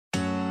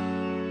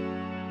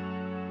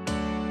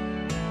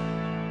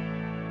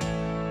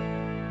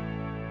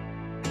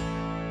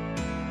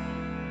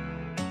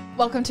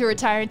Welcome to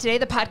Retiring Today,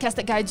 the podcast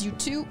that guides you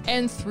to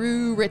and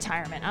through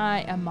retirement. I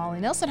am Molly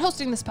Nelson,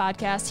 hosting this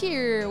podcast.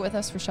 Here with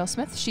us, Rochelle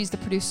Smith. She's the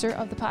producer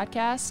of the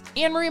podcast.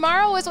 Anne-Marie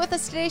Morrow is with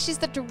us today. She's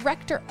the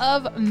director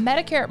of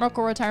Medicare at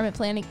Merkle Retirement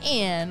Planning.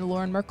 And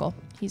Lauren Merkle.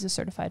 He's a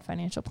certified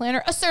financial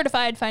planner, a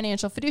certified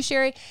financial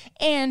fiduciary,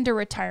 and a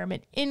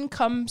retirement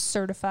income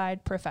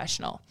certified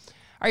professional.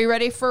 Are you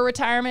ready for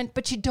retirement,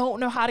 but you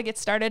don't know how to get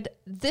started?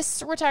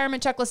 This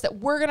retirement checklist that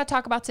we're going to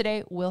talk about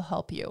today will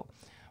help you.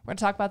 We're going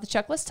to talk about the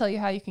checklist, tell you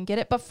how you can get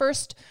it. But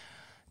first,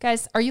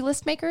 guys, are you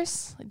list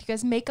makers? Do you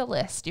guys make a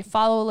list? Do you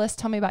follow a list?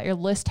 Tell me about your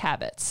list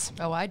habits.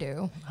 Oh, I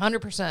do.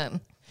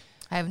 100%.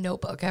 I have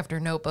notebook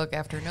after notebook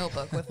after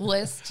notebook with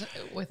list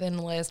within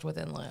list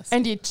within list.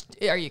 And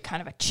are you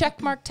kind of a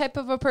check mark type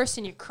of a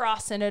person? You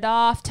crossing it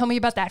off? Tell me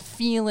about that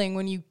feeling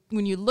when you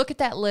look at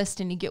that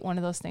list and you get one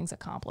of those things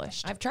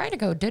accomplished. I've tried to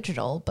go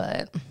digital,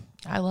 but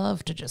I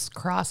love to just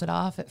cross it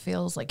off. It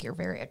feels like you're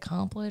very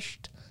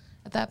accomplished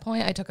at that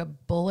point. I took a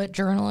bullet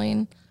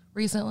journaling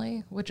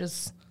recently, which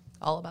is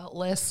all about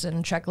lists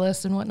and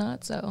checklists and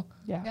whatnot. So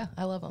yeah,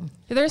 I love them.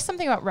 There's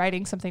something about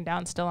writing something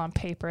down still on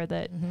paper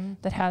that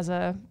has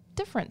a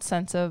different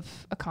sense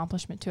of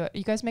accomplishment to it.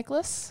 You guys make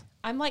lists?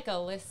 I'm like a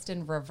list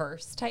in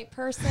reverse type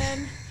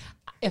person.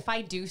 If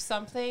I do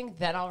something,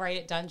 then I'll write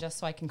it down just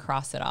so I can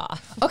cross it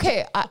off.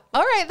 Okay. All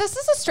right. This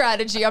is a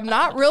strategy I'm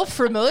not real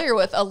familiar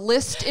with. A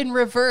list in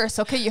reverse.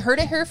 Okay. You heard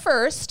it here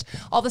first.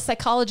 All the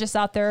psychologists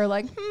out there are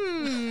like,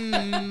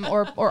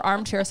 or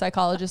armchair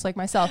psychologists like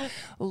myself.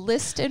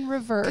 List in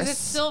reverse. Because it's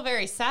still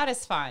very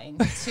satisfying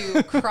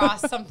to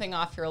cross something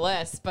off your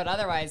list. But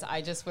otherwise,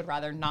 I just would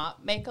rather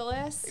not make a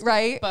list.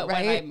 Right. But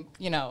when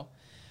I'm,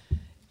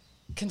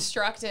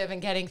 constructive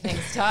and getting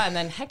things done,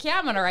 then heck yeah,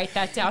 I'm going to write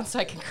that down so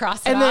I can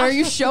cross it off. And then are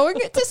you showing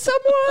it to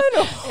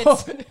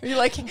someone? Are you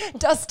like,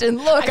 Dustin,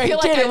 look, I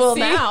feel did like it will see?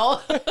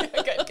 now.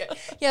 Good.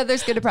 Yeah,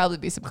 there's going to probably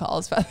be some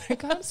calls.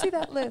 Come see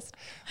that list.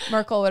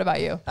 Merkle, what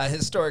about you?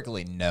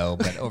 Historically, no,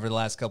 but over the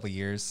last couple of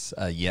years,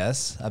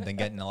 yes. I've been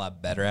getting a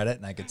lot better at it,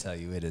 and I can tell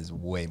you it is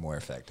way more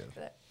effective.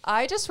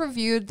 I just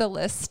reviewed the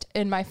list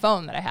in my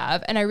phone that I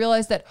have, and I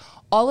realized that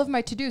all of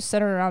my to-dos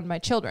center around my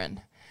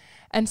children.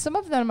 And some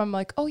of them I'm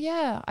like, oh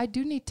yeah, I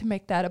do need to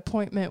make that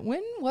appointment.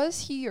 When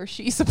was he or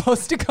she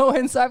supposed to go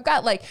in? So I've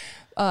got like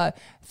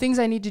things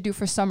I need to do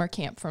for summer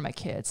camp for my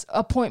kids,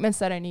 appointments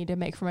that I need to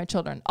make for my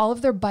children. All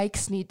of their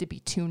bikes need to be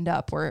tuned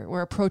up.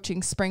 We're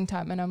approaching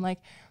springtime. And I'm like,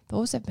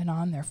 those have been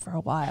on there for a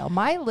while.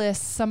 My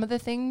list, some of the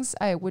things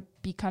I would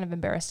be kind of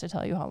embarrassed to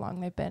tell you how long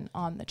they've been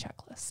on the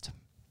checklist.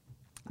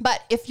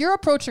 But if you're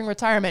approaching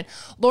retirement,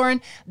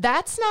 Lauren,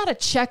 that's not a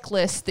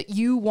checklist that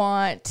you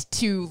want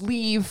to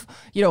leave,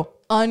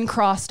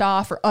 uncrossed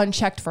off or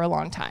unchecked for a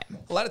long time.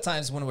 A lot of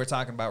times when we're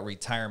talking about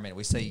retirement,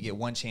 we say you get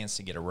one chance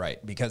to get it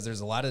right because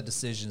there's a lot of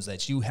decisions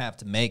that you have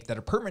to make that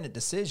are permanent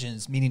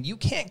decisions, meaning you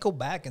can't go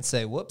back and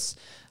say, whoops,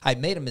 I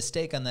made a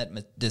mistake on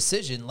that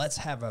decision. Let's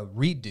have a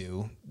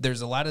redo.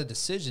 There's a lot of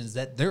decisions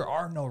that there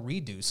are no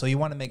redo. So you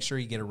want to make sure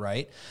you get it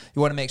right.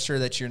 You want to make sure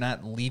that you're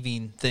not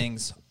leaving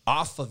things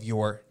off of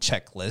your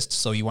checklist.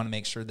 So you want to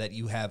make sure that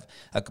you have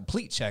a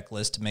complete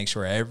checklist to make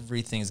sure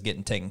everything's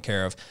getting taken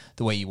care of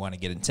the way you want to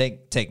get it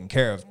taken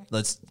care of.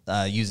 Let's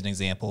use an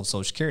example of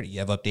Social Security. You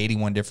have up to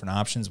 81 different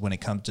options when it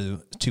comes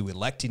to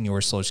electing your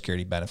Social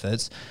Security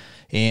benefits.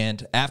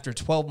 And after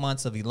 12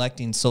 months of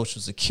electing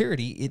Social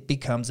Security, it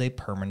becomes a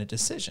permanent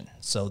decision.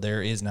 So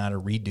there is not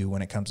a redo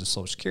when it comes to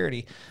Social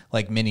Security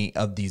like many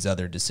of these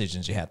other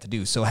decisions you have to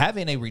do. So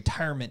having a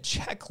retirement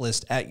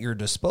checklist at your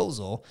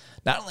disposal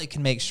not only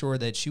can make sure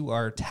that you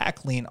are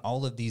tackling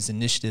all of these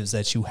initiatives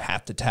that you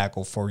have to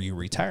tackle for your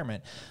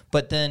retirement,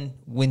 but then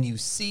when you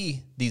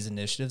see these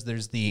initiatives,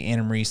 there's the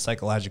Anne-Marie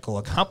psychological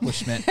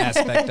accomplishment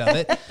aspect of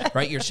it,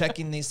 right? You're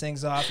checking these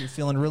things off. You're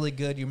feeling really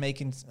good. You're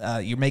making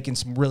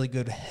some really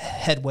good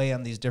headway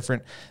on these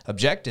different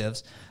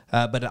objectives,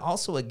 but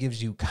it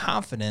gives you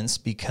confidence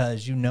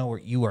because you know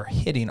you are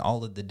hitting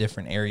all of the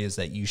different areas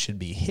that you should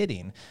be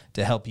hitting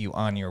to help you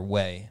on your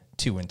way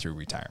to and through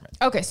retirement.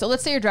 Okay, so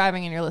let's say you're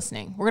driving and you're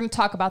listening. We're going to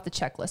talk about the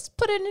checklist.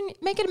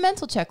 Make it a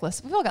mental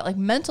checklist. We've all got like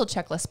mental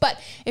checklists. But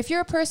if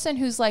you're a person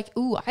who's like,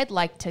 ooh, I'd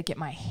like to get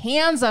my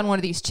hands on one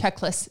of these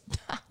checklists,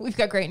 we've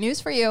got great news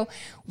for you.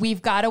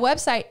 We've got a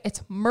website. It's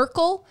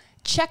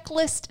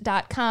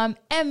merklechecklist.com,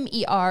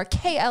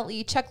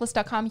 MERKLE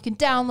checklist.com. You can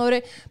download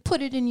it,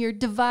 put it in your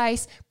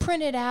device,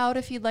 print it out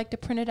if you'd like to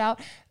print it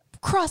out,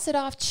 cross it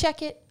off,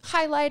 check it,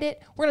 highlight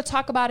it. We're going to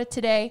talk about it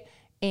today.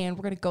 And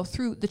we're going to go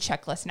through the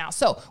checklist now.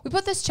 So we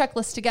put this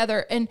checklist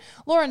together. And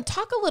Lauren,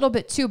 talk a little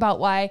bit too about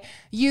why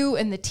you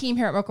and the team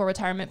here at Merkle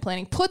Retirement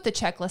Planning put the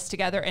checklist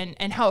together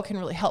and how it can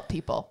really help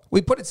people.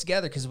 We put it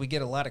together because we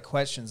get a lot of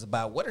questions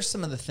about what are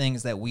some of the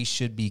things that we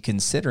should be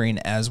considering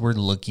as we're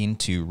looking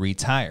to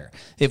retire.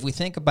 If we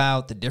think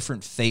about the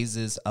different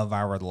phases of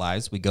our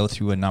lives, we go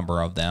through a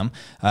number of them.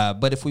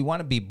 But if we want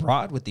to be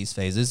broad with these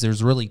phases,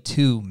 there's really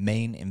two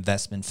main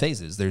investment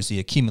phases. There's the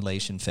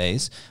accumulation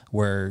phase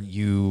where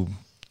you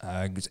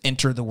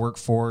enter the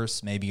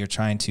workforce. Maybe you're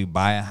trying to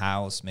buy a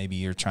house. Maybe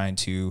you're trying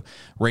to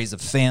raise a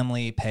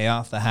family, pay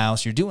off the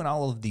house. You're doing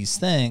all of these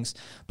things.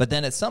 But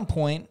then at some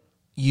point,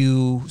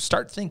 you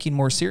start thinking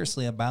more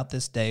seriously about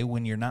this day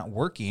when you're not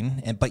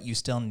working, but you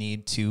still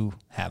need to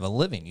have a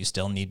living. You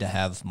still need to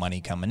have money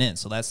coming in.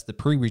 So that's the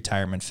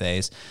pre-retirement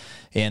phase,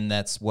 and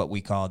that's what we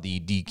call the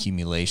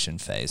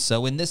decumulation phase.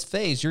 So in this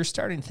phase, you're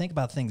starting to think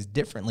about things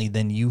differently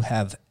than you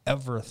have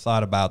ever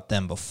thought about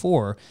them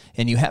before,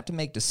 and you have to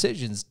make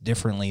decisions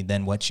differently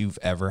than what you've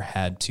ever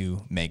had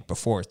to make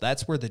before.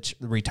 That's where the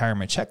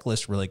retirement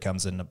checklist really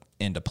comes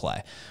into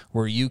play,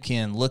 where you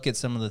can look at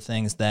some of the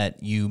things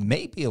that you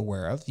may be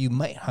aware of, you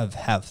might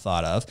have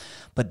thought of,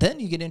 but then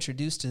you get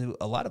introduced to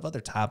a lot of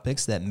other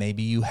topics that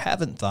maybe you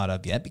haven't thought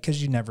of yet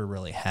because you never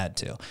really had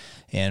to.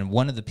 And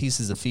one of the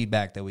pieces of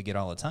feedback that we get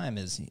all the time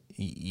is,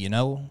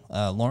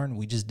 Lauren,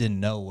 we just didn't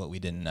know what we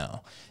didn't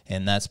know.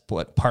 And that's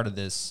what part of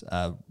this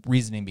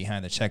reasoning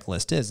behind the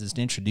checklist is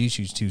to introduce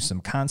you to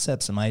some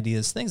concepts, some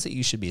ideas, things that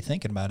you should be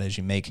thinking about as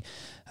you make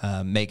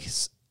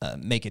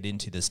it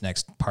into this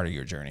next part of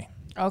your journey.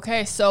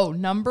 Okay, so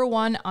number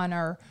one on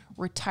our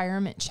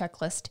retirement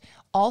checklist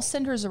all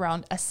centers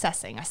around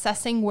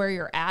assessing where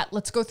you're at.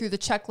 Let's go through the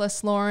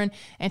checklist, Lauren,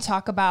 and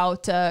talk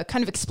about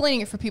kind of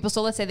explaining it for people.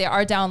 So let's say they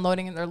are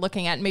downloading and they're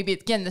looking at, maybe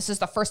again, this is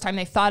the first time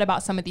they thought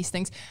about some of these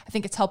things. I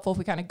think it's helpful if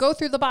we kind of go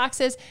through the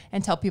boxes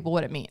and tell people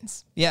what it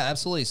means. Yeah,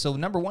 absolutely. So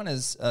number one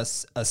is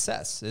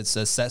assess. It's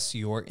assess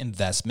your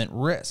investment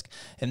risk.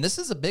 And this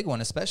is a big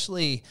one,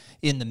 especially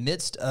in the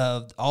midst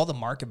of all the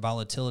market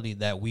volatility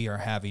that we are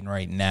having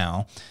right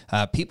now.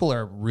 People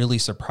are really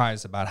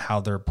surprised about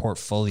how their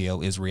portfolio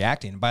is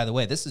reacting. And by the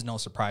way, this is no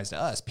surprise to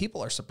us.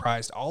 People are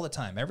surprised all the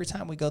time. Every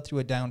time we go through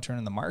a downturn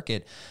in the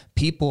market,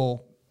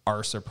 people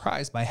are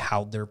surprised by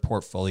how their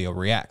portfolio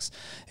reacts.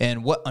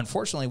 And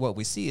unfortunately, what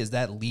we see is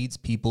that leads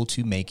people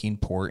to making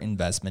poor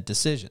investment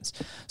decisions.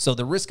 So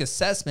the risk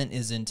assessment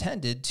is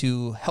intended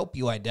to help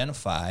you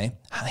identify,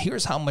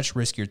 here's how much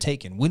risk you're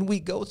taking. When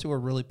we go through a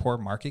really poor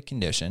market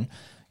condition,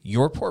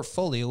 your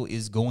portfolio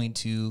is going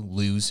to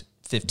lose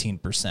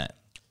 15%.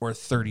 Or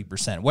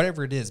 30%,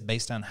 whatever it is,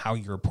 based on how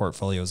your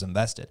portfolio is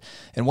invested.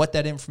 And what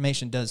that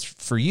information does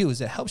for you is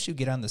it helps you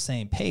get on the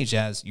same page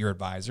as your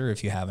advisor,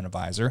 if you have an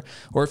advisor,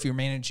 or if you're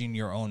managing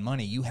your own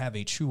money, you have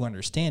a true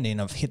understanding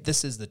of,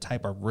 this is the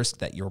type of risk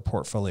that your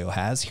portfolio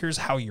has. Here's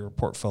how your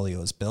portfolio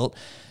is built.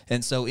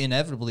 And so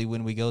inevitably,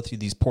 when we go through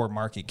these poor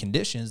market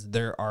conditions,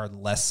 there are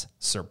less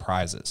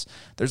surprises.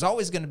 There's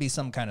always going to be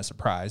some kind of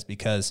surprise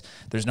because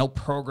there's no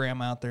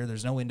program out there,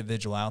 there's no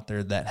individual out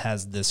there that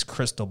has this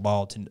crystal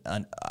ball to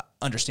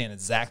understand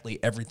exactly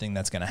everything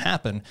that's going to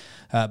happen.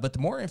 But the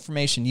more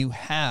information you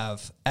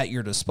have at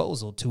your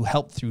disposal to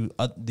help through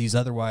these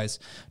otherwise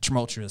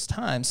tumultuous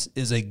times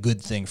is a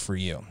good thing for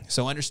you.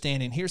 So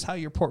understanding here's how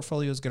your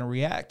portfolio is going to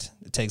react.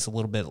 It takes a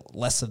little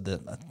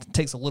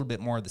bit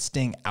more of the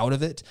sting out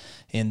of it.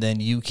 And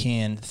then you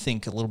can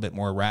think a little bit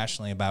more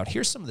rationally about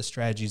here's some of the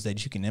strategies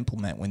that you can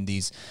implement when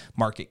these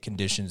market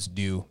conditions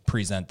do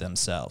present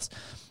themselves.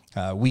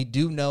 We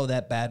do know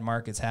that bad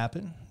markets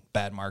happen.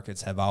 Bad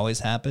markets have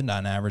always happened.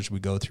 On average, we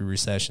go through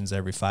recessions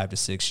every 5 to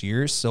 6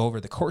 years. So over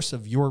the course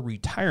of your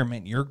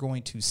retirement, you're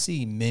going to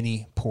see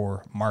many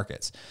poor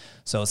markets.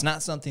 So it's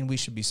not something we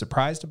should be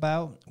surprised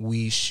about.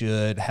 We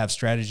should have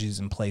strategies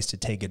in place to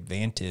take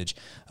advantage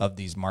of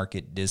these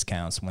market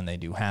discounts when they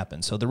do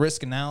happen. So the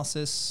risk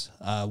analysis,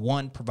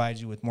 one,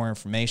 provides you with more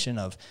information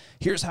of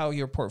here's how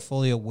your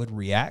portfolio would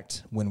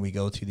react when we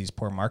go through these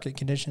poor market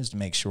conditions to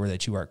make sure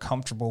that you are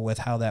comfortable with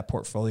how that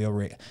portfolio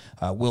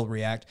will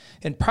react.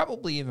 And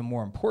probably even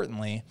more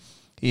importantly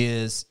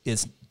is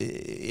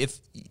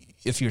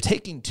if you're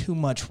taking too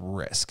much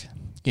risk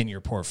in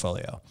your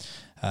portfolio,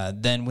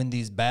 then when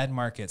these bad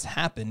markets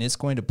happen, it's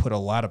going to put a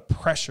lot of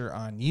pressure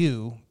on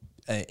you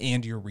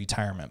and your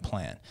retirement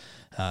plan.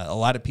 A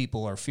lot of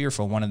people are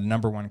fearful. One of the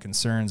number one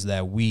concerns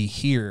that we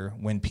hear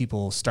when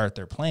people start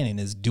their planning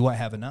is, do I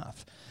have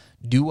enough?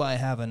 Do I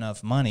have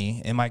enough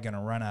money? Am I going to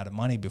run out of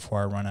money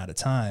before I run out of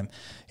time?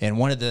 And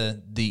one of the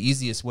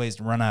easiest ways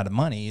to run out of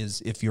money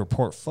is if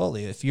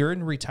you're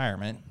in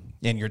retirement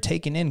and you're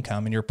taking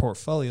income and your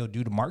portfolio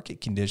due to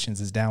market conditions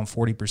is down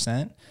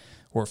 40%,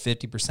 or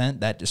 50%,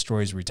 that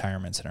destroys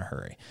retirements in a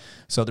hurry.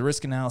 So the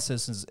risk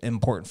analysis is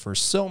important for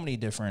so many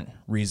different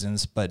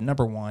reasons, but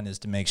number one is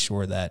to make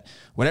sure that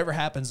whatever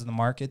happens in the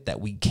market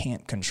that we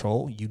can't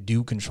control, you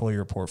do control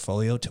your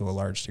portfolio to a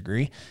large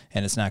degree,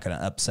 and it's not going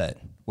to upset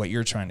what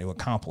you're trying to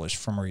accomplish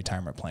from a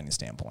retirement planning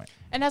standpoint.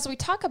 And as we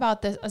talk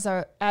about this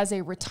as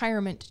a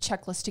retirement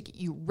checklist to get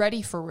you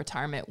ready for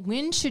retirement,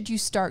 when should you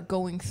start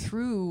going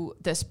through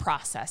this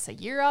process? A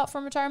year out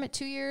from retirement,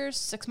 2 years,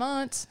 6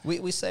 months?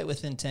 We say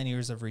within 10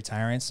 years of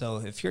retiring. So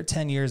if you're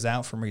 10 years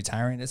out from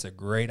retiring, it's a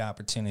great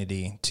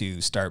opportunity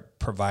to start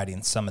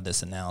providing some of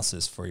this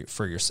analysis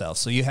for yourself.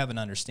 So you have an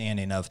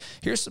understanding of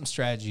here's some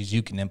strategies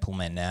you can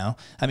implement now.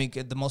 I mean,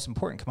 the most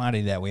important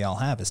commodity that we all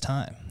have is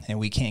time, and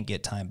we can't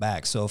get time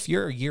back. So if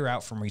you're a year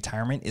out from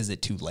retirement, is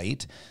it too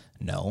late?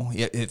 No.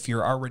 If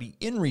you're already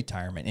in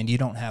retirement and you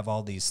don't have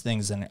all these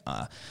things and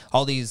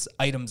all these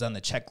items on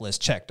the checklist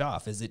checked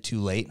off, is it too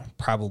late?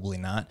 Probably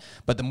not.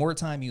 But the more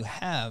time you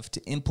have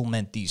to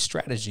implement these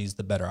strategies,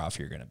 the better off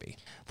you're going to be.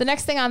 The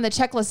next thing on the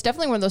checklist,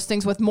 definitely one of those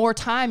things with more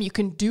time, you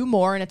can do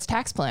more, and it's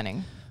tax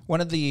planning. One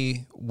of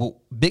the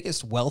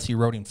biggest wealth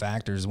eroding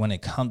factors when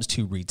it comes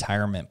to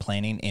retirement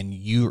planning and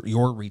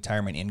your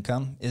retirement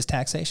income is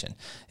taxation.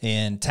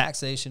 And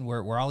taxation,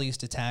 we're all used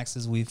to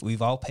taxes.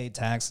 We've all paid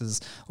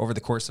taxes over the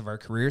course of our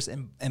careers.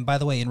 And by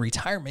the way, in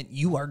retirement,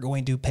 you are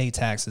going to pay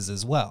taxes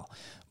as well.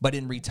 But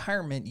in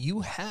retirement, you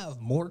have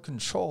more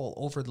control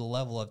over the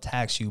level of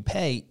tax you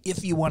pay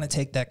if you want to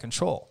take that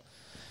control.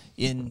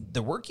 In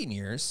the working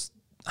years,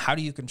 how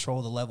do you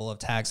control the level of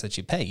tax that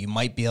you pay? You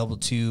might be able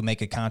to make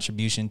a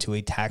contribution to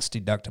a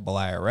tax-deductible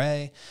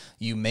IRA.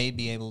 You may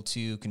be able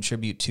to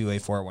contribute to a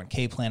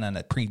 401k plan on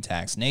a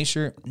pre-tax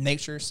nature.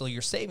 So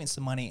you're saving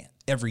some money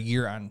every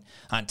year on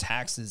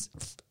taxes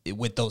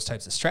with those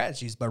types of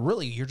strategies, but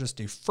really you're just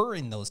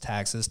deferring those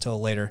taxes to a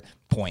later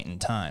point in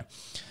time.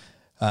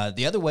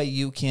 The other way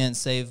you can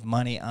save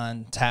money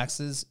on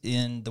taxes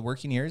in the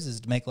working years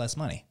is to make less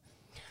money.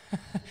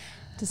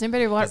 Does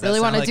anybody really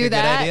sound want to like a do good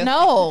that? idea?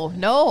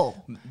 No.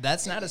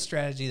 That's not a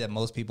strategy that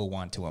most people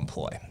want to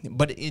employ.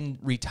 But in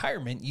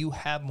retirement, you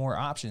have more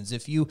options.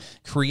 If you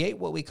create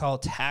what we call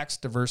tax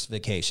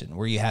diversification,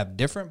 where you have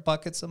different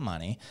buckets of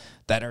money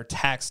that are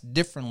taxed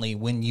differently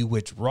when you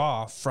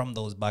withdraw from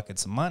those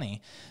buckets of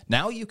money,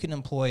 now you can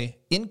employ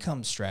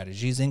income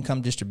strategies,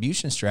 income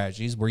distribution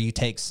strategies, where you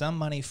take some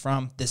money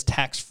from this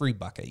tax-free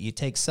bucket. You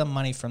take some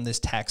money from this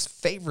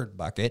tax-favored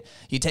bucket.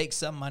 You take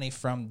some money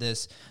from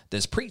this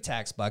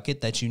pre-tax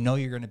bucket that you know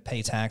you're going to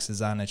pay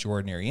taxes on at your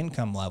ordinary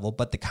income level,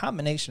 but the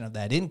combination of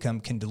that income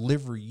can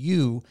deliver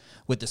you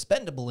with the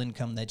spendable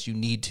income that you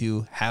need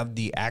to have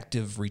the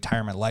active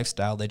retirement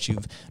lifestyle that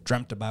you've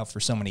dreamt about for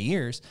so many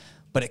years.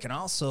 But it can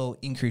also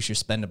increase your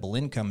spendable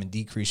income and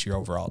decrease your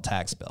overall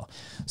tax bill.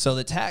 So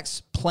the tax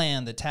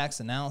plan, the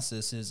tax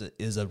analysis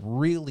is a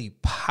really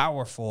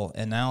powerful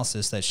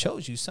analysis that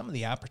shows you some of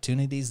the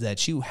opportunities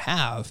that you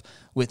have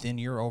within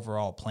your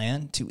overall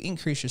plan to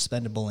increase your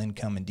spendable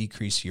income and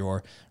decrease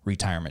your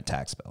retirement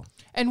tax bill.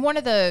 And one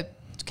of the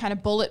kind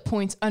of bullet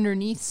points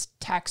underneath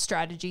tax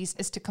strategies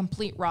is to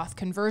complete Roth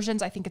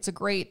conversions. I think it's a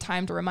great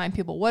time to remind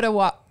people what a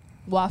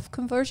Roth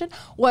conversion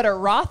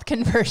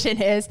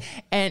is,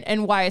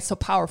 and why it's so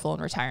powerful in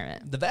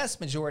retirement. The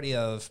vast majority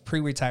of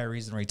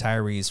pre-retirees and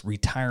retirees'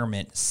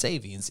 retirement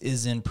savings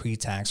is in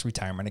pre-tax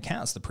retirement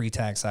accounts, the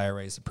pre-tax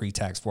IRAs, the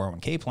pre-tax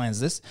 401k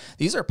plans.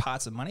 These are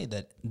pots of money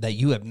that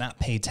you have not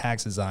paid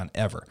taxes on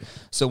ever.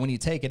 So when you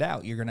take it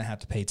out, you're going to have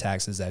to pay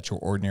taxes at your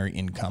ordinary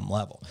income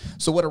level.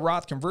 So what a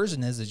Roth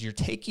conversion is you're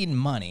taking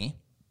money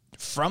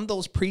from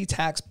those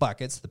pre-tax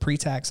buckets, the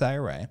pre-tax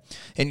IRA,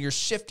 and you're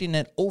shifting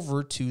it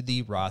over to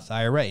the Roth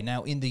IRA.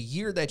 Now, in the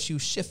year that you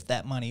shift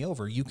that money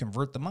over, you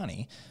convert the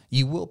money,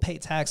 you will pay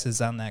taxes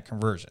on that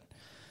conversion.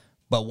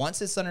 But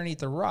once it's underneath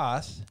the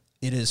Roth,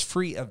 it is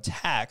free of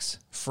tax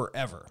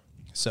forever.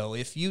 So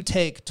if you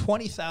take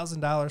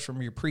 $20,000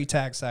 from your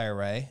pre-tax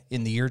IRA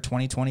in the year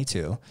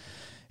 2022,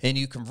 and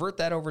you convert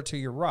that over to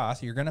your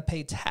Roth, you're going to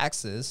pay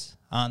taxes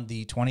on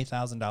the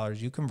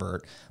 $20,000 you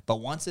convert. But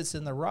once it's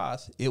in the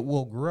Roth, it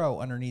will grow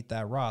underneath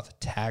that Roth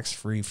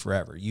tax-free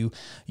forever. You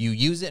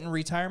use it in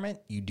retirement,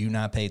 you do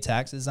not pay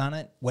taxes on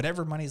it.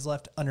 Whatever money's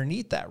left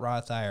underneath that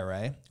Roth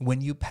IRA, when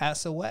you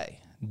pass away,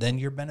 then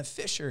your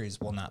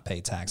beneficiaries will not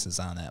pay taxes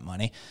on that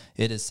money.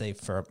 It is safe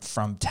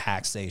from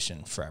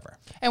taxation forever.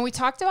 And we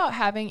talked about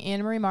having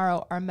Anne Marie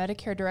Morrow, our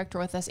Medicare director,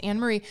 with us. Anne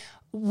Marie,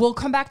 we'll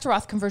come back to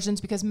Roth conversions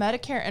because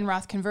Medicare and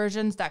Roth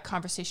conversions, that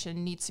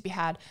conversation needs to be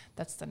had.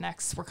 That's the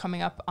next. We're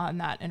coming up on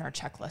that in our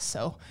checklist.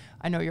 So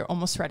I know you're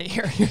almost ready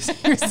here.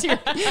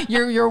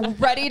 You're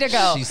ready to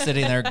go. She's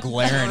sitting there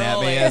glaring at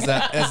me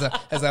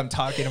as I'm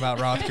talking about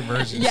Roth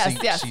conversions.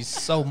 Yes. She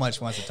so much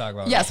wants to talk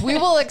about it. Yes, we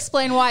will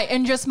explain why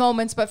in just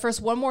moments. But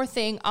first, one more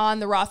thing on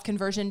the Roth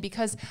conversion,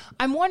 because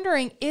I'm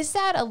wondering, is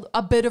that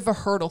a bit of a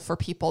hurdle for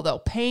people, though,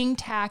 paying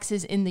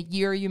taxes in the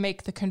year you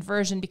make the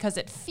conversion? Because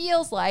it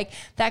feels like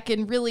that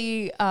can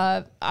really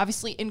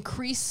obviously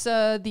increase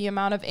the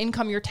amount of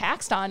income you're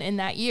taxed on in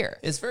that year.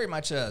 It's very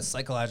much a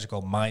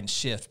psychological mind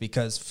shift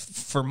because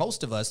for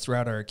most of us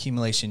throughout our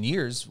accumulation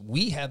years,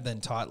 we have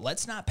been taught,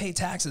 let's not pay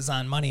taxes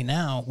on money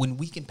now when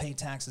we can pay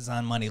taxes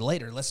on money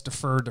later. Let's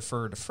defer.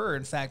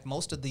 In fact,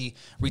 most of the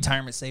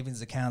retirement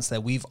savings accounts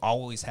that we've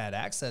always had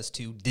access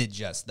to did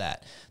just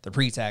that. The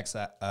pre-tax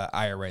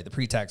IRA, the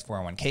pre-tax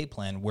 401k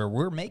plan, where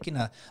we're making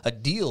a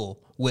deal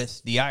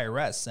with the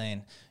IRS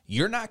saying,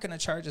 you're not going to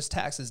charge us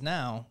taxes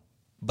now,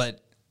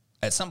 but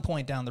at some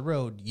point down the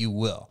road, you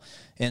will.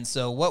 And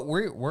so what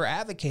we're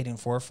advocating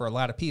for a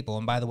lot of people,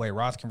 and by the way,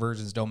 Roth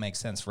conversions don't make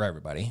sense for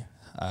everybody.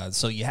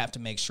 So you have to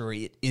make sure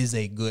it is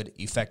a good,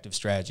 effective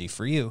strategy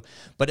for you.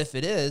 But if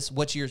it is,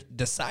 what you're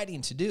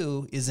deciding to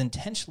do is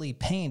intentionally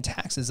paying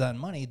taxes on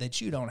money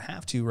that you don't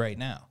have to right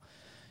now.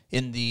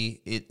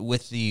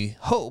 with the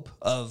hope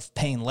of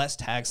paying less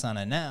tax on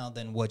it now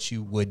than what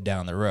you would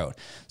down the road.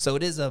 So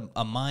it is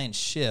a mind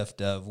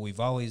shift of we've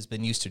always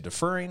been used to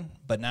deferring,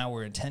 but now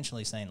we're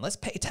intentionally saying, let's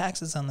pay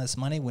taxes on this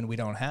money when we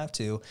don't have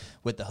to,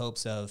 with the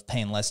hopes of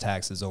paying less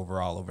taxes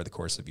overall over the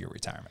course of your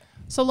retirement.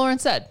 So Lauren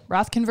said,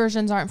 Roth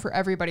conversions aren't for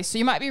everybody. So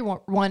you might be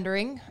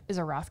wondering, is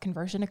a Roth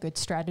conversion a good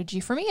strategy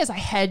for me as I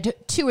head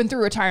to and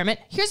through retirement?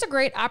 Here's a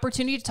great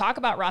opportunity to talk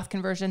about Roth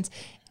conversions.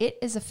 It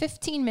is a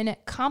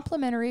 15-minute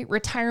complimentary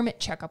retirement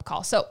checkup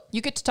call. So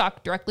you get to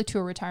talk directly to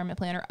a retirement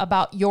planner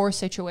about your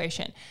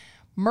situation.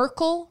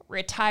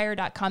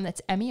 MERKLEretire.com.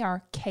 That's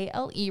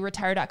MERKLE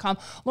retire.com.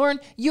 Lauren,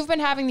 you've been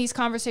having these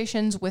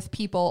conversations with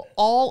people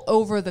all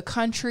over the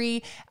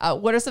country.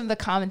 What are some of the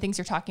common things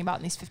you're talking about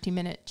in these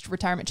 15-minute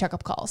retirement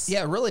checkup calls?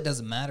 Yeah, it really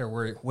doesn't matter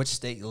which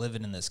state you live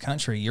in this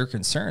country. Your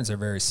concerns are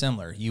very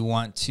similar. You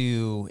want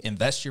to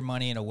invest your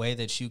money in a way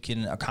that you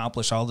can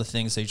accomplish all the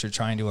things that you're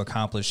trying to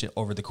accomplish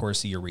over the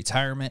course of your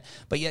retirement,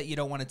 but yet you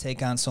don't want to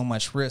take on so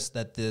much risk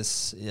that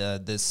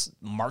these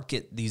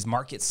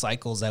market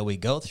cycles that we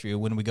go through,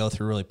 when we go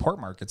through really poor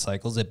market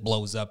cycles, it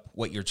blows up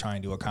what you're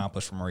trying to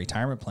accomplish from a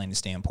retirement planning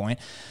standpoint.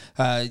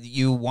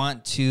 You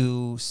want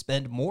to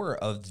spend more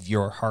of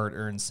your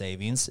hard-earned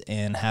savings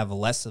and have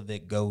less of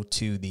it go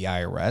to the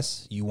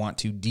IRS. You want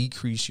to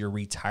decrease your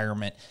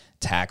retirement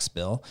tax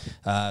bill.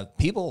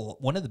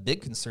 One of the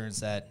big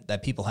concerns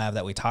that people have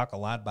that we talk a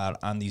lot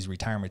about on these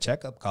retirement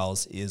checkup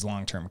calls is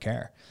long-term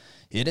care.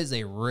 It is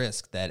a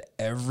risk that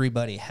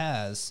everybody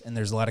has, and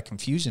there's a lot of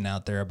confusion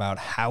out there about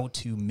how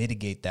to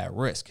mitigate that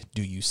risk.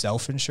 Do you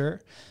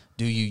self-insure?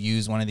 Do you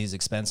use one of these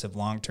expensive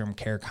long-term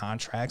care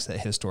contracts that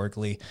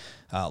historically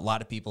a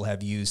lot of people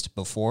have used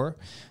before?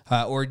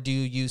 Or do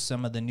you use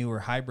some of the newer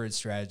hybrid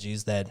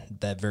strategies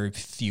that very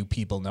few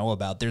people know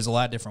about? There's a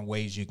lot of different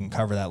ways you can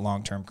cover that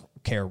long-term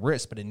care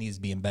risk, but it needs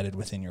to be embedded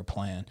within your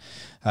plan.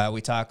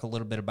 We talk a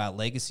little bit about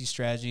legacy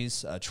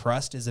strategies.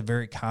 Trust is a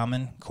very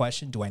common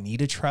question. Do I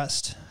need a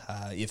trust?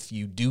 If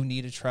you do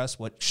need a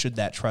trust, what should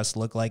that trust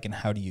look like and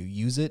how do you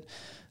use it?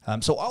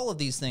 So all of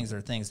these things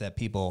are things that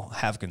people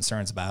have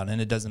concerns about,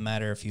 and it doesn't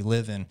matter if you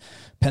live in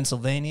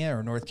Pennsylvania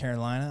or North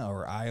Carolina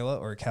or Iowa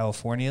or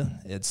California.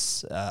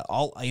 It's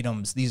all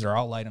items. These are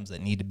all items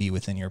that need to be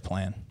within your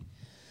plan.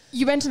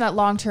 You mentioned that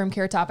long-term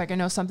care topic. I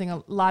know something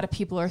a lot of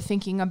people are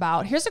thinking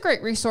about. Here's a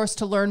great resource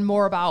to learn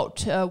more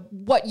about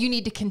what you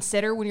need to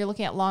consider when you're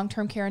looking at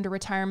long-term care into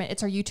retirement.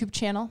 It's our YouTube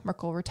channel,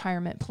 Merkle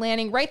Retirement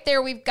Planning. Right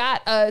there, we've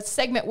got a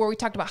segment where we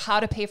talked about how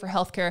to pay for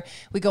healthcare.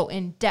 We go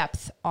in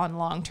depth on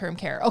long-term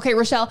care. Okay,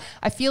 Rochelle,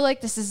 I feel like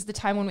this is the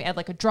time when we add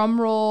like a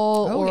drum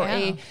roll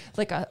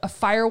a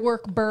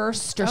firework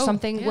burst or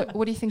something. Yeah.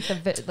 What do you think?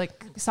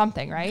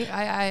 Something, right?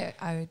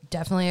 I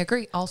definitely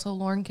agree. Also,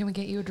 Lauren, can we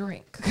get you a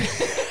drink?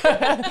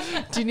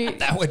 Do you need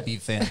That would be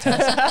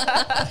fantastic.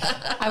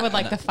 I would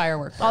like the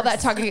firework. all that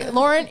talking?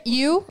 Lauren,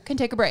 you can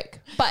take a break,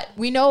 but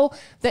we know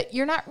that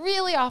you're not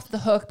really off the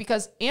hook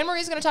because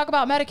Anne-Marie's going to talk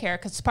about Medicare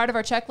because it's part of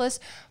our checklist,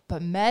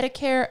 but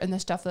Medicare and the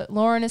stuff that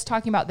Lauren is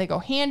talking about, they go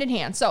hand in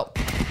hand. So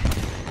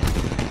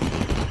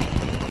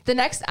the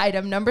next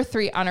item, number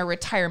 3 on our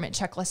retirement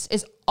checklist,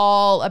 is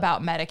all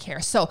about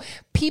Medicare. So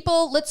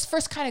let's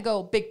first kind of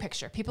go big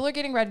picture. People are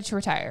getting ready to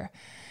retire.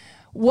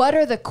 What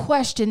are the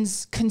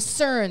questions,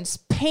 concerns,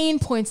 pain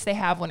points they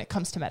have when it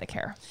comes to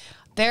Medicare?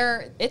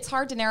 It's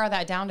hard to narrow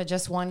that down to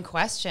just one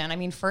question. I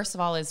mean, first of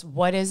all is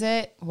what is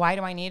it? Why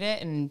do I need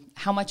it? And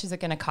how much is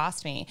it going to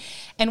cost me?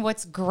 And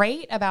what's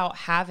great about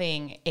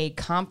having a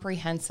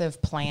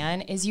comprehensive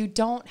plan is you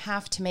don't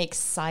have to make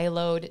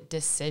siloed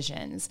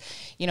decisions.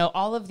 You know,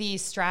 all of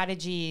these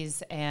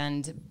strategies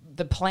and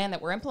the plan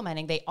that we're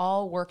implementing, they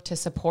all work to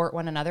support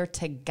one another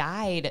to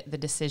guide the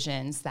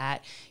decisions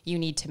that you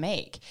need to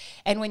make.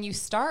 And when you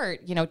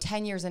start,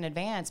 10 years in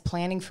advance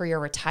planning for your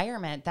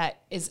retirement,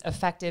 that is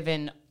effective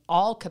in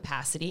all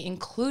capacity,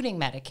 including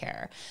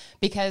Medicare,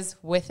 because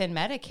within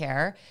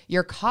Medicare,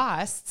 your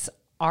costs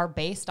are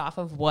based off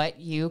of what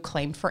you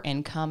claimed for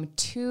income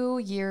 2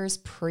 years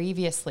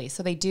previously.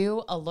 So they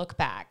do a look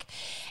back,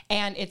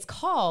 and it's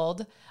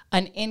called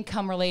an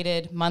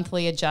income-related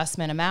monthly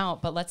adjustment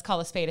amount, but let's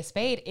call a spade a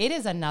spade. It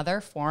is another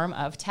form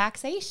of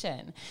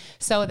taxation.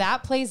 So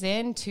that plays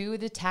into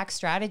the tax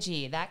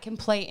strategy. That can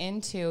play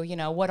into,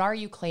 what are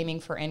you claiming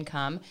for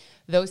income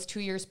those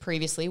 2 years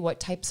previously? What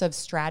types of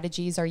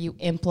strategies are you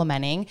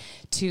implementing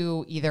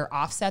to either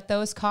offset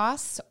those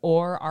costs,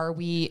 or are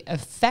we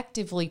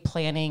effectively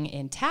planning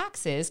in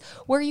taxes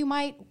where you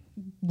might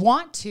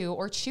want to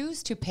or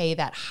choose to pay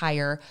that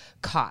higher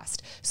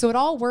cost? So it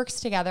all works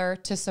together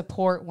to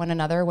support one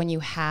another when you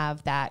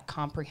have that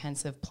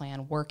comprehensive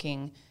plan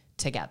working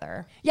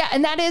together. Yeah,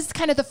 and that is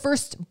kind of the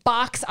first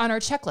box on our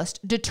checklist.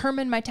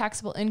 Determine my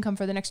taxable income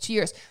for the next 2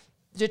 years.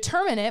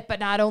 Determine it, but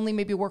not only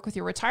maybe work with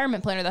your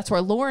retirement planner. That's where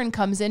Lauren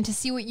comes in to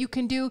see what you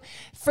can do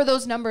for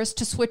those numbers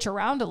to switch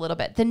around a little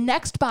bit. The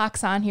next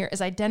box on here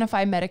is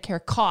identify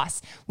Medicare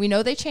costs. We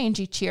know they change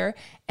each year,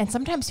 And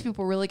sometimes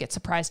people really get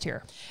surprised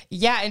here.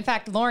 Yeah. In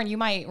fact, Lauren, you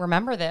might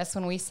remember this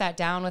when we sat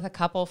down with a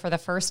couple for the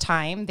first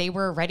time. They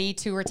were ready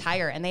to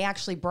retire, and they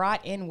actually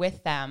brought in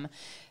with them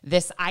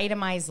this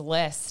itemized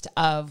list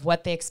of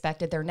what they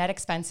expected their net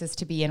expenses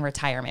to be in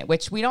retirement,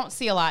 which we don't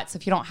see a lot. So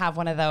if you don't have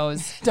one of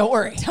those, Don't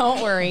worry.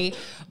 don't worry.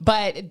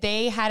 But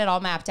they had it all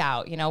mapped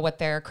out, you know, what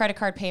their credit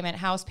card payment,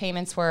 house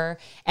payments were.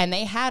 And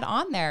they had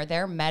on there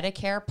their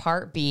Medicare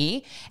Part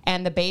B,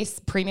 and the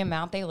base premium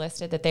amount they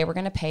listed that they were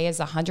going to pay is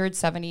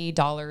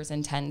 $170.10.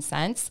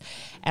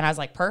 And I was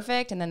like,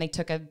 perfect. And then they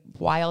took a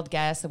wild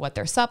guess of what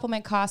their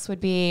supplement costs would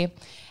be.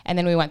 And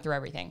then we went through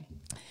everything.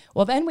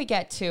 Well, then we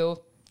get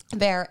to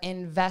their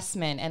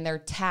investment and their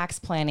tax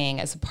planning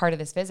as a part of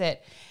this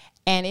visit.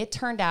 And it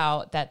turned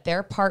out that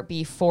their Part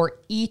B for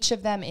each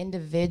of them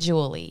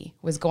individually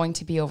was going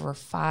to be over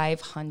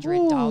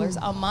 $500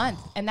 a month.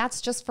 And that's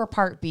just for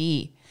Part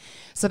B.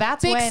 So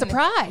that's Big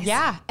surprise.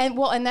 Yeah.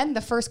 And then the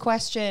first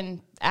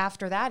question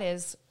after that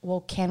is,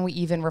 well, can we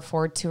even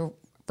afford to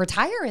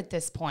retire at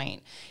this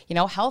point? You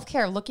know,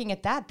 healthcare, looking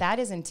at that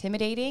is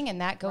intimidating.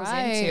 And that goes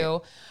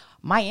into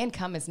my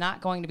income is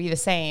not going to be the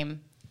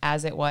same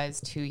as it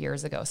was 2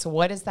 years ago. So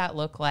what does that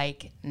look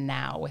like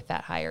now with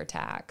that higher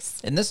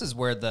tax? And this is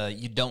where the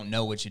you don't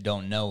know what you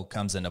don't know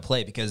comes into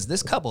play, because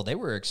this couple, they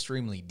were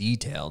extremely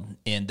detailed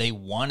and they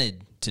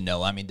wanted to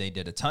know. I mean, they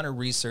did a ton of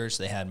research.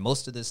 They had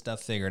most of this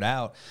stuff figured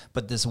out,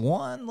 but this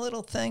one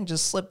little thing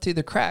just slipped through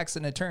the cracks,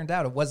 and it turned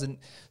out it wasn't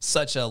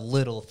such a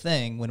little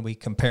thing when we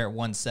compare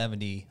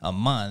 $170 a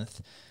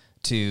month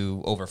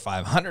to over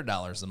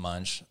 $500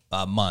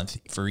 a month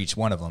for each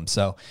one of them.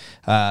 So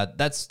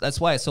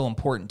that's why it's so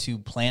important to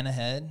plan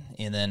ahead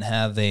and then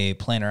have a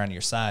planner on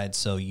your side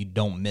so you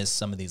don't miss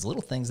some of these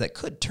little things that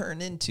could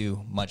turn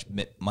into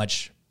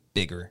much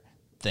bigger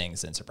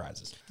things and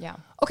surprises. Yeah.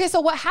 Okay, so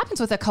what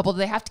happens with a couple? Do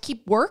they have to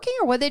keep working,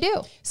 or what do they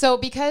do? So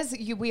because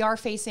we are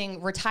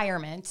facing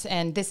retirement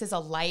and this is a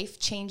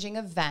life-changing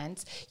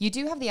event, you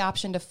do have the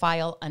option to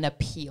file an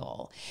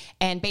appeal.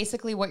 And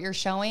basically what you're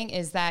showing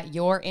is that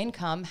your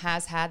income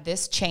has had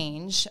this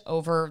change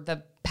over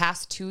the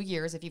past 2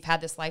 years, if you've had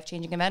this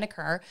life-changing event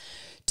occur,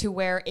 to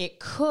where it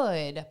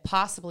could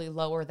possibly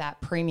lower that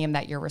premium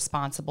that you're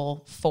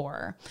responsible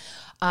for.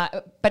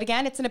 But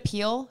again, it's an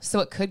appeal,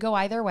 so it could go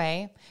either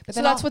way. But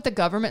So that's what the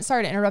government,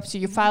 sorry to interrupt you,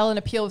 you file an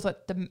appeal with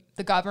what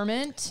the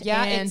government,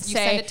 Yeah, and you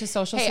send it to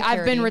Social hey, I've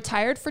Security. been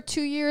retired for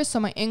 2 years, so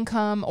my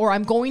income, or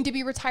I'm going to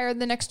be retired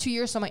the next 2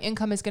 years, so my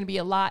income is going to be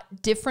a lot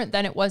different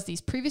than it was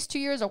these previous 2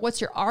 years. Or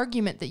what's your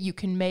argument that you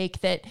can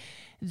make that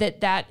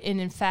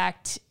in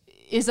fact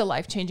is a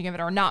life-changing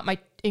event, or not my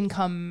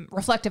income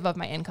reflective of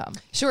my income?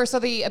 Sure. So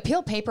the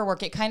appeal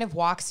paperwork, it kind of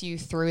walks you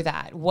through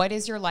that. What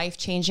is your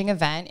life-changing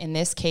event? In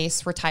this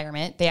case,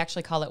 retirement. They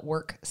actually call it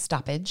work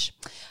stoppage.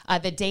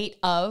 The date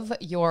of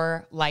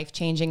your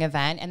life-changing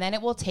event, and then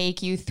it will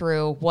take you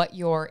through what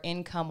your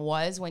income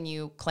was when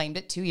you claimed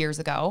it 2 years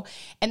ago,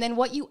 and then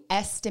what you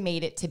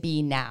estimate it to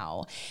be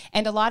now.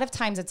 And a lot of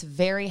times it's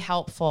very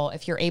helpful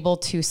if you're able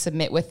to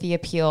submit with the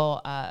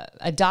appeal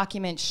a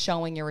document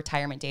showing your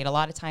retirement date. A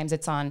lot of times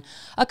it's on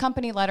a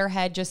company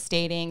letterhead just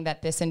stating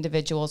that this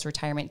individual's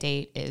retirement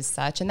date is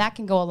such, and that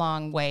can go a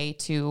long way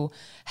to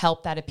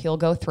help that appeal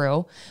go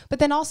through. But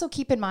then also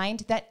keep in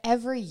mind that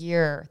every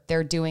year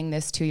they're doing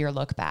this 2 year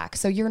look back.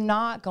 So you're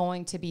not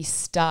going to be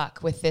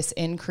stuck with this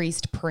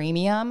increased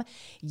premium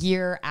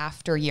year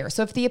after year.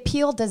 So if the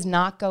appeal does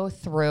not go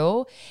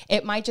through,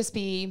 it might just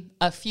be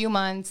a few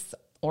months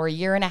or a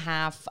year and a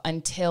half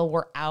until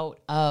we're out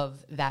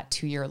of that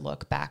 2 year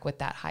look back with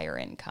that higher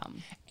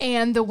income.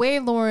 And the way,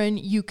 Lauren,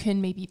 you can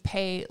maybe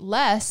pay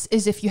less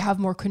is if you have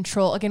more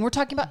control. Again, we're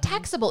talking about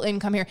taxable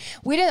income here.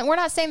 We're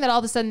not saying that all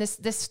of a sudden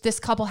this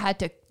couple had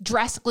to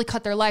drastically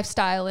cut their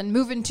lifestyle and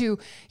move into,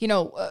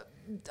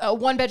 a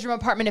 1-bedroom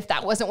apartment if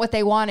that wasn't what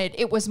they wanted.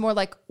 It was more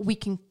like we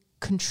can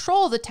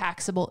control the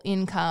taxable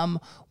income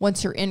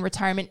once you're in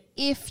retirement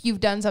if you've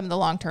done some of the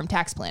long-term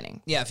tax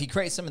planning. Yeah, if you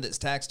create some of this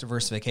tax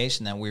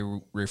diversification that we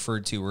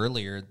referred to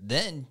earlier,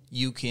 then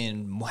you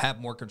can have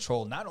more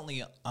control not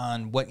only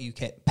on what you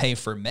can pay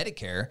for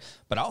Medicare,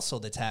 but also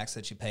the tax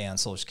that you pay on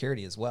Social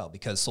Security as well,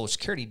 because Social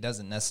Security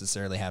doesn't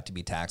necessarily have to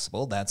be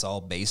taxable. That's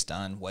all based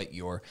on what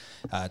your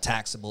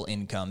taxable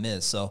income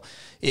is. So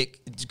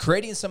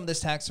creating some of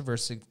this tax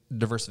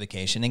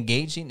diversification,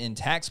 engaging in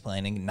tax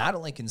planning, not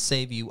only can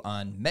save you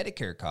on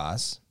Medicare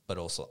costs, but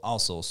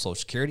also Social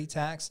Security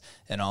tax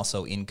and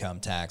also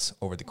income tax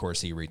over the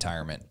course of your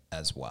retirement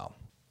as well.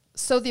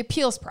 So the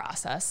appeals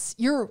process,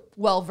 you're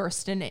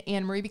well-versed in it,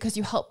 Anne Marie, because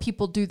you help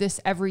people do this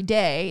every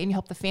day and you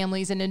help the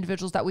families and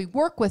individuals that we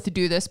work with to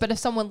do this. But if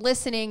someone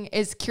listening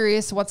is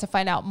curious, wants to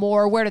find out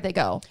more, where do they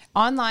go?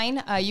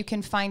 Online, you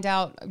can find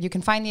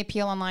the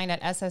appeal online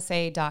at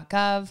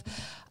ssa.gov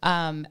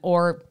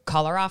or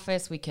call our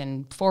office. We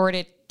can forward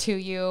it to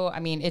you. I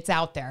mean, it's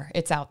out there.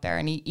 It's out there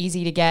and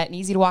easy to get and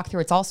easy to walk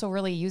through. It's also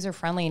really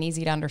user-friendly and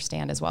easy to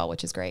understand as well,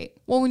 which is great.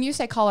 Well, when you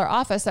say call our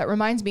office, that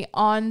reminds me,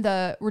 on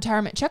the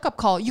retirement checkup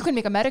call, you can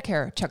make a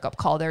Medicare checkup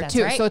call there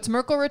too. Right. So it's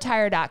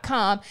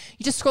merkelretire.com.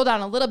 You just scroll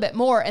down a little bit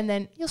more and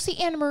then you'll see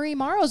Anna Marie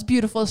Morrow's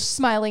beautiful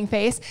smiling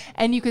face,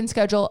 and you can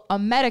schedule a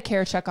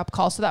Medicare checkup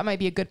call. So that might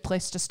be a good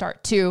place to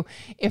start too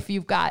if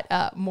you've got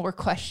more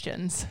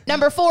questions.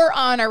 Number 4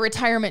 on our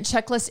retirement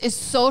checklist is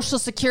Social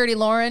Security,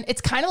 Lauren.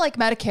 It's kind of like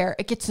Medicare.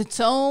 It gets its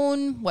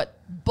own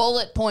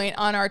bullet point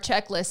on our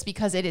checklist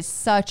because it is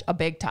such a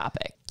big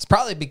topic. It's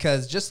probably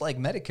because just like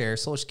Medicare,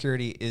 Social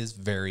Security is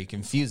very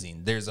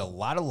confusing. There's a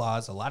lot of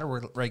laws, a lot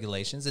of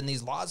regulations, and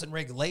these laws and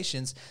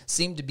regulations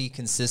seem to be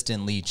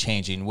consistently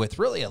changing, with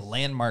really a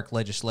landmark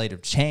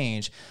legislative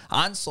change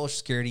on Social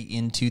Security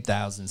in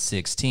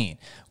 2016,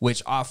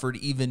 which offered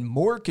even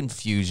more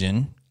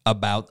confusion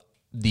about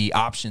the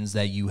options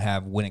that you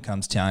have when it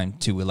comes time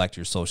to elect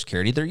your Social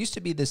Security. There used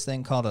to be this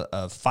thing called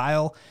a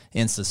file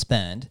and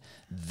suspend.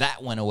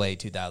 That went away in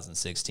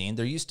 2016.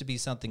 There used to be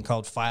something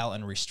called file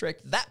and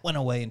restrict. That went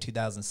away in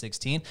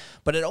 2016,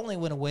 but it only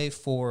went away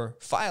for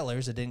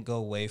filers. It didn't go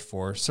away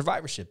for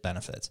survivorship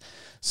benefits.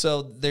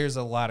 So there's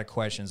a lot of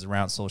questions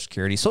around Social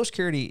Security. Social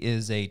Security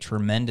is a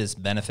tremendous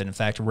benefit. In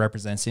fact, it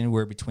represents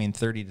anywhere between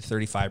 30 to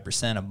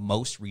 35% of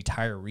most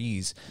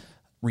retirees'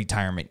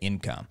 retirement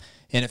income.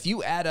 And if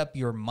you add up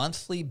your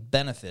monthly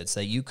benefits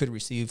that you could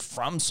receive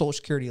from Social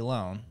Security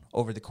alone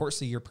over the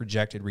course of your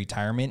projected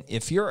retirement,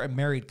 if you're a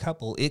married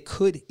couple, it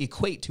could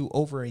equate to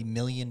over $1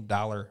 million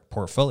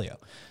portfolio.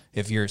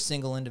 If you're a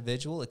single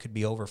individual, it could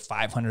be over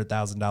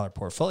 $500,000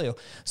 portfolio.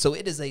 So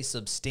it is a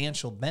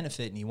substantial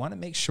benefit, and you want to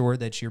make sure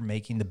that you're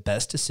making the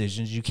best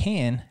decisions you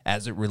can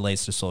as it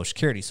relates to Social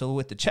Security. So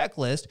with the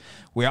checklist,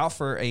 we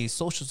offer a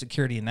Social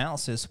Security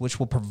analysis, which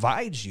will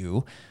provide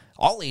you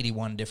all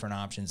 81 different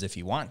options if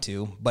you want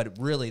to, but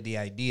really the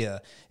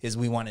idea is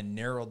we want to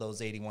narrow those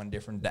 81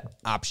 different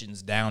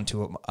options down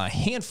to a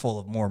handful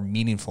of more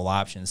meaningful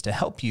options to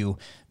help you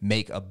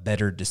make a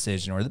better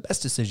decision, or the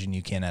best decision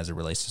you can as it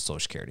relates to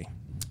Social Security.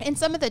 And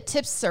some of the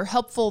tips or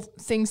helpful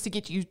things to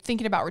get you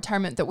thinking about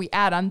retirement that we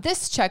add on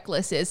this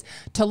checklist is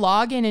to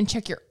log in and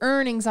check your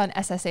earnings on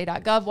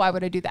SSA.gov. Why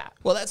would I do that?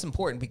 Well, that's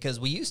important because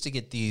we used to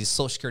get these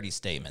Social Security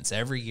statements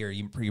every year.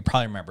 You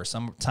probably remember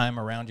sometime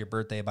around your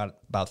birthday,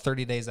 about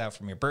 30 days out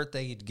from your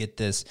birthday, you'd get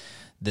this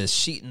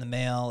sheet in the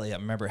mail. I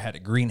remember it had a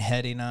green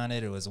heading on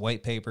it. It was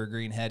white paper,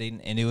 green heading,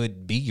 and it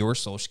would be your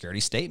Social Security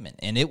statement.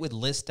 And it would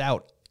list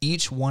out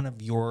each one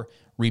of your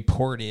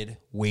reported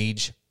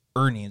wage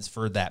earnings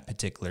for that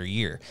particular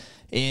year.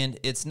 And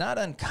it's not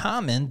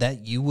uncommon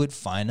that you would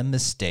find a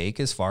mistake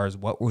as far as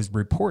what was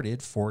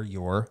reported for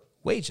your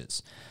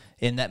wages.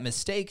 And that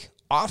mistake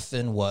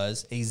often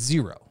was a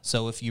zero.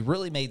 So if you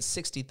really made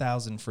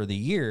 $60,000 for the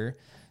year,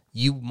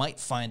 you might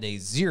find a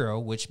zero,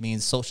 which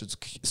means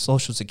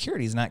Social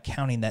Security is not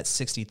counting that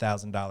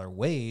 $60,000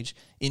 wage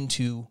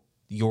into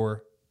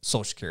your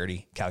Social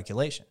Security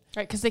calculation.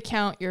 Right, because they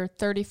count your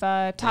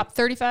top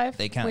 35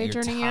 They count wage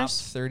your earning top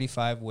years.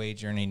 35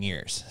 wage earning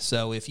years.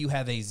 So if you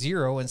have a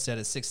zero instead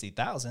of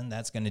 60,000,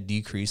 that's going to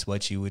decrease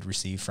what you would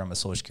receive from a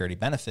Social Security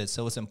benefit.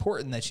 So it's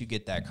important that you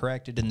get that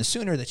corrected. And the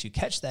sooner that you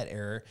catch that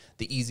error,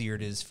 the easier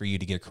it is for you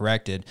to get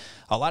corrected.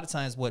 A lot of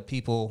times what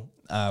people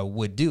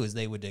would do is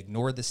they would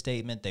ignore the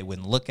statement. They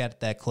wouldn't look at it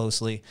that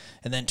closely.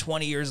 And then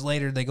 20 years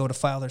later, they go to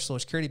file their Social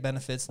Security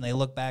benefits and they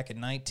look back at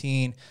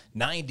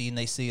 1990 and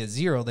they see a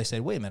zero. They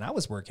say, wait a minute, I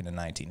was working in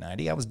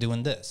 1990. I was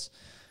doing this.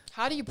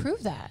 How do you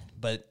prove that?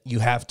 But you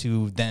have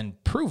to then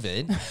prove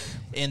it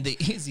in the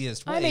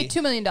easiest way. I made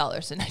 $2 million in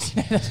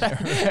 1990.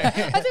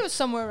 I think it was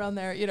somewhere around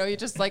there. You know, you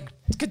just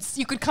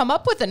you could come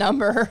up with a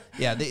number.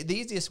 Yeah, the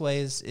easiest way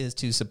is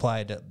to supply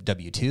a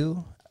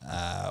W-2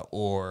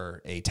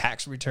 or a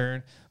tax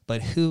return.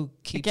 But who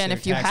keeps Again, their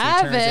if you tax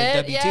have returns at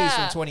it, W-2s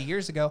yeah. from 20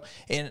 years ago?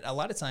 And a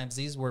lot of times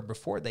these were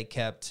before they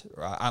kept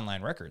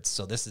online records.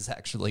 So this is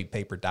actually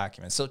paper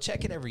documents. So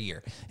check it every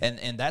year.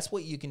 And that's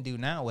what you can do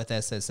now with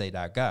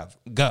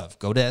SSA.gov.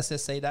 Go to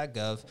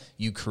SSA.gov.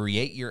 You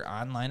create your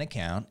online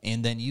account,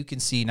 and then you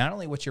can see not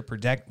only what your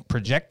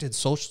projected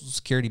Social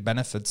Security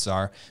benefits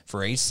are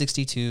for age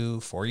 62,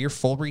 for your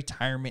full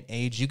retirement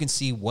age. You can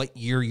see what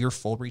year your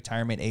full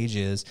retirement age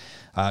is.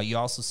 You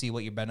also see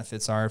what your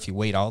benefits are if you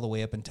wait all the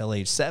way up until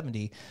age 70.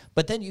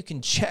 But then you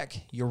can check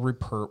your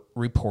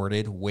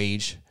reported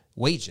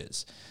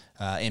wages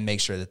and make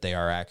sure that they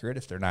are accurate.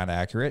 If they're not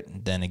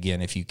accurate, then again,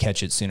 if you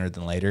catch it sooner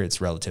than later, it's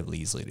relatively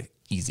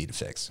easy to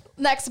fix.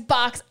 Next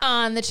box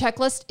on the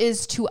checklist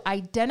is to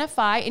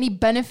identify any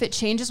benefit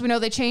changes. We know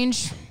they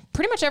change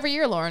pretty much every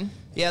year, Lauren.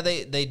 Yeah,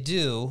 they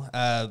do.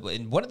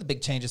 And one of the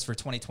big changes for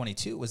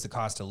 2022 was the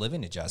cost of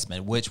living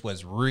adjustment, which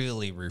was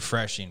really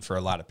refreshing for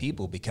a lot of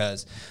people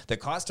because the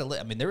cost of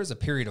I mean, there was a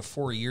period of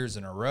 4 years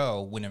in a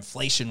row when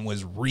inflation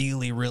was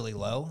really, really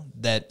low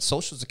that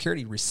Social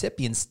Security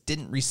recipients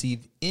didn't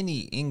receive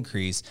any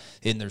increase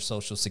in their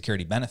Social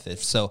Security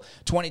benefits. So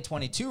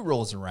 2022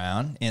 rolls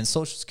around and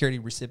Social Security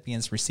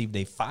recipients received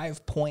a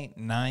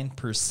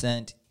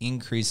 5.9%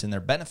 increase in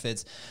their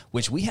benefits,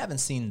 which we haven't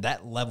seen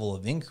that level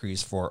of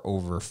increase for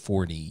over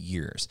 40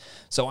 years.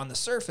 So on the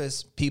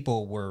surface,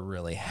 people were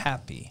really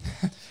happy.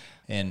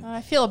 And I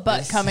feel a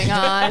butt coming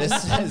on.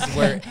 This is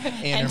where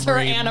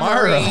Anna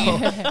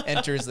Marie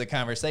enters the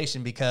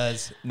conversation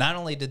because not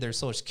only did their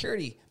Social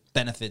Security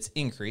benefits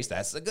increase,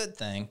 that's a good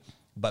thing,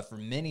 but for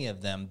many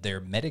of them,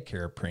 their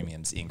Medicare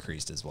premiums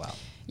increased as well.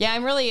 Yeah,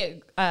 I'm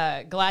really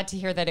glad to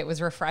hear that it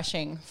was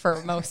refreshing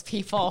for most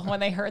people when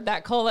they heard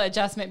that COLA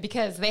adjustment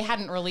because they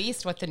hadn't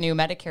released what the new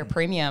Medicare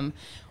premium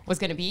was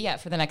going to be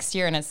yet for the next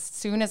year. And as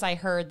soon as I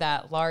heard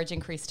that large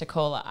increase to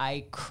COLA,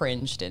 I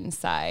cringed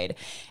inside.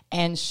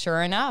 And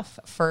sure enough,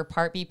 for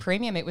Part B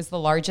premium, it was the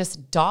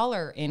largest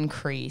dollar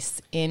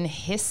increase in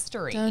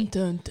history. Dun,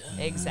 dun, dun.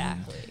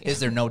 Exactly. Is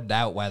there no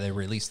doubt why they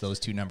released those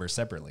two numbers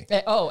separately?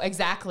 Oh,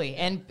 exactly.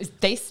 And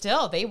they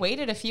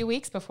waited a few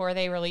weeks before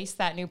they released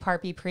that new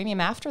Part B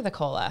premium after the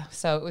COLA.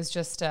 So it was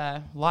just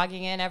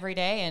logging in every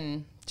day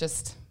and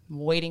just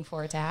waiting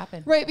for it to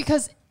happen. Right,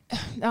 because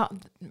now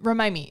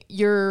remind me,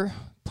 your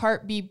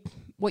Part B,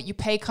 what you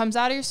pay comes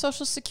out of your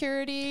Social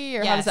Security,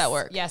 or how does that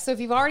work? Yeah, so if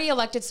you've already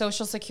elected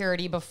Social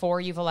Security before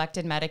you've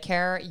elected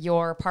Medicare,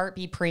 your Part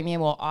B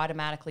premium will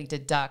automatically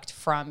deduct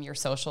from your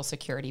Social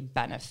Security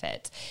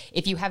benefit.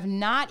 If you have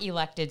not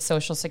elected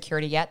Social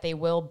Security yet, they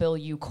will bill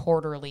you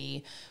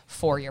quarterly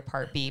for your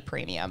Part B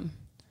premium.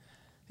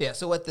 Yeah,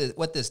 so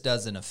what this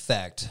does in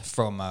effect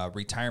from a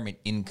retirement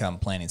income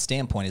planning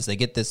standpoint is they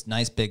get this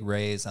nice big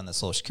raise on the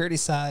Social Security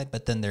side,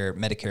 but then their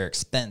Medicare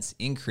expense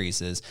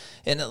increases.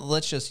 And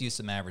let's just use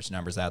some average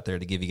numbers out there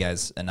to give you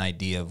guys an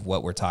idea of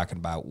what we're talking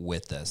about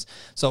with this.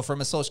 So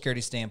from a Social Security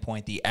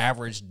standpoint, the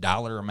average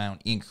dollar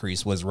amount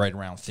increase was right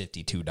around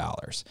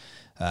 $52.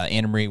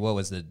 Anna Marie, what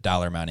was the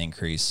dollar amount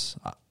increase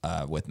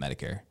with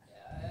Medicare?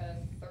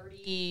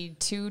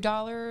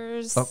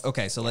 $32. Oh,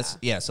 okay, so let's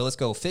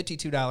go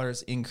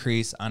 $52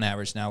 increase on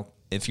average. Now,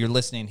 if you're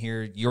listening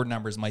here, your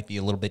numbers might be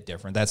a little bit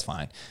different. That's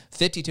fine.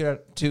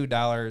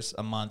 $52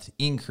 a month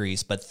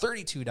increase, but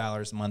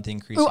 $32 a month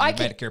increase in your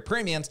Medicare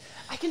premiums.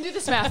 I can do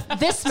this math.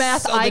 This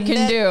math So I the can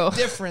net do.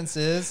 difference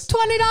is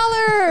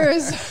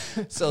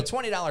 $20. so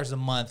 $20 a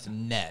month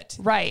net.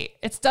 Right.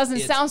 It doesn't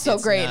sound so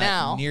it's great not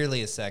now.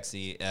 nearly as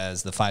sexy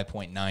as the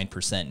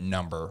 5.9%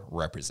 number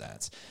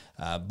represents.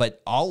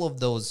 But all of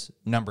those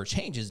number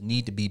changes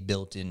need to be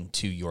built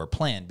into your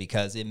plan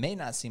because it may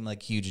not seem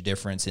like a huge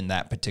difference in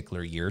that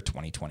particular year,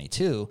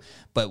 2022,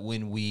 but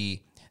when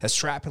we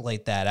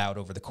extrapolate that out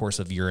over the course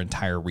of your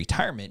entire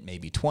retirement,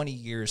 maybe 20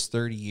 years,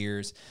 30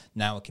 years,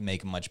 now it can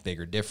make a much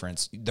bigger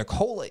difference. The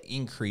COLA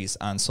increase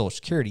on Social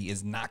Security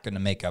is not going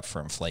to make up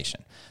for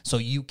inflation. So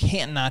you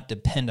cannot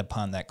depend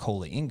upon that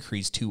COLA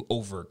increase to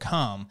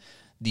overcome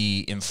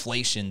the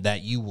inflation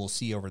that you will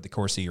see over the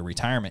course of your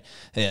retirement.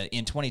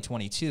 In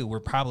 2022, we're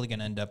probably going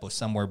to end up with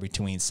somewhere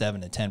between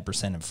 7 to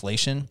 10%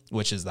 inflation,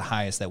 which is the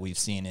highest that we've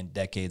seen in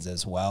decades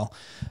as well.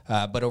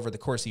 But over the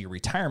course of your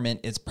retirement,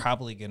 it's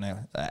probably going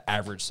to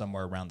average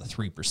somewhere around the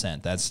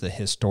 3%. That's the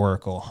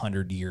historical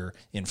 100-year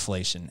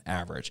inflation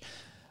average.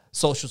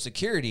 Social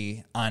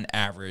Security, on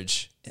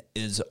average,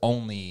 is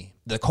only,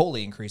 the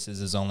COLA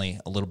increases is only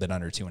a little bit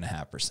under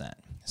 2.5%.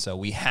 So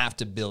we have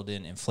to build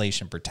in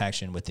inflation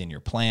protection within your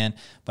plan,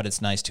 but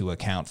it's nice to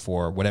account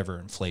for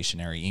whatever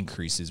inflationary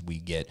increases we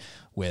get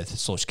with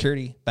Social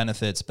Security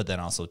benefits, but then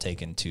also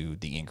take into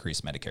the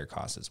increased Medicare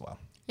costs as well.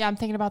 Yeah, I'm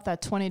thinking about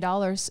that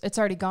 $20. It's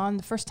already gone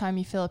the first time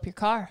you fill up your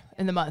car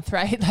in the month,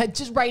 right? Like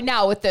just right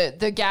now with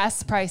the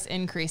gas price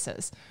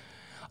increases.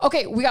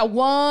 Okay, we got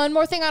one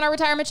more thing on our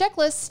retirement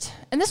checklist,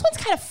 and this one's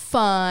kind of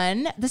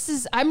fun.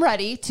 I'm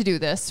ready to do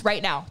this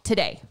right now,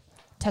 today.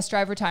 Test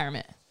drive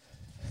retirement.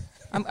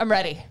 I'm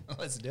ready.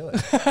 Let's do it.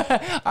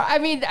 I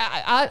mean,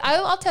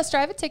 I'll test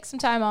drive it, take some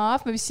time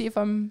off, maybe see if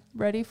I'm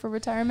ready for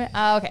retirement.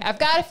 Okay, I've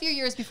got a few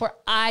years before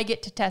I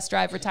get to test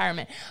drive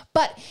retirement.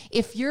 But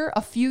if you're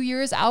a few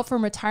years out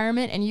from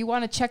retirement and you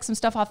want to check some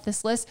stuff off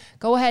this list,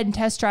 go ahead and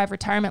test drive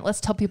retirement.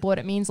 Let's tell people what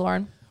it means,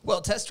 Lauren. Well,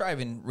 test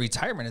driving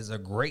retirement is a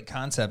great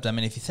concept. I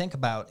mean, if you think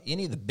about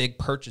any of the big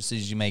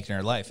purchases you make in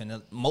your life,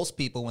 and most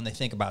people, when they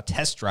think about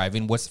test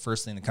driving, what's the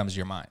first thing that comes to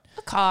your mind?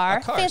 A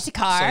car. Fancy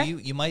car. So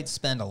you might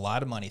spend a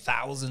lot of money,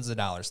 thousands of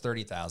dollars,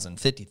 $30,000,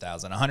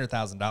 $50,000,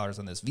 $100,000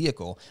 on this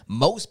vehicle.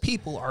 Most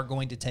people are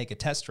going to take a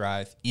test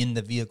drive in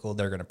the vehicle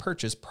they're going to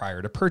purchase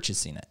prior to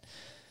purchasing it.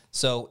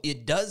 So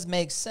it does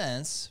make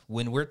sense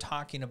when we're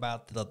talking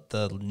about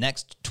the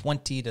next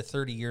 20 to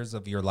 30 years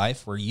of your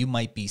life where you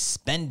might be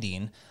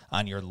spending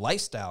on your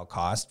lifestyle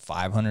cost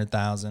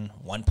 $500,000,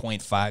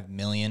 $1.5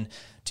 million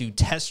to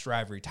test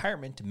drive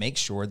retirement to make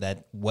sure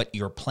that what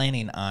you're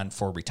planning on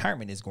for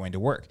retirement is going to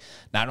work,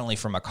 not only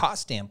from a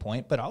cost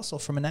standpoint, but also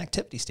from an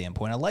activity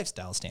standpoint, a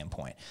lifestyle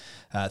standpoint.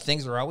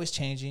 Things are always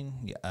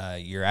changing.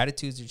 Your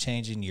attitudes are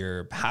changing.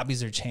 Your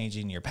hobbies are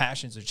changing. Your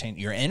passions are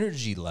changing. Your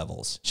energy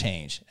levels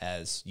change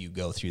as you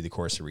go through the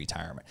course of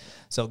retirement.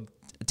 So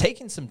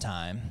taking some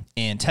time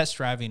and test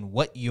driving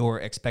what your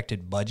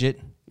expected budget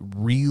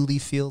really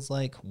feels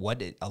like, what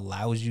it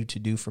allows you to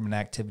do from an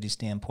activity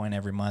standpoint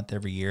every month,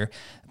 every year,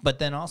 but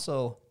then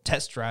also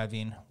test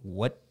driving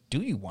what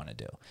do you want to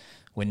do.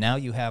 When now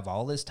you have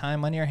all this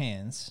time on your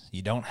hands,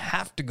 you don't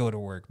have to go to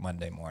work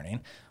Monday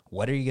morning.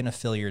 What are you going to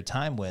fill your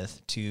time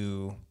with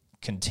to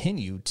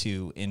continue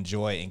to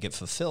enjoy and get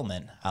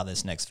fulfillment out of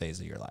this next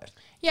phase of your life?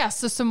 Yeah,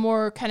 so some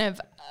more kind of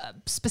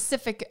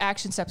specific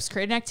action steps.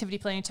 Create an activity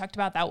plan. You talked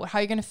about that, how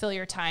you're going to fill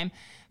your time.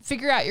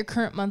 Figure out your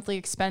current monthly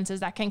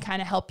expenses. That can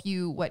kind of help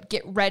you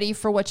get ready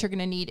for what you're going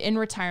to need in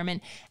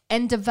retirement,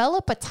 and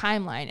develop a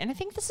timeline. And I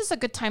think this is a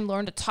good time,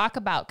 Lauren, to talk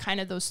about kind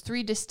of those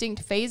 3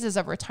 distinct phases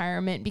of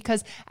retirement,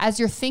 because as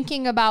you're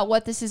thinking about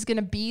what this is going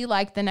to be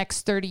like the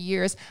next 30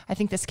 years, I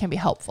think this can be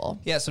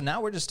helpful. Yeah, so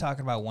now we're just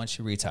talking about once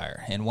you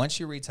retire. And once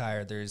you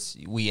retire,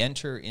 we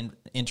enter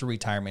into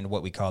retirement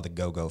what we call the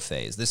go-go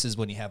phase. This is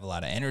when you have a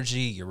lot of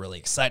energy, you're really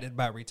excited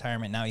about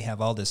retirement. Now you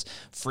have all this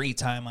free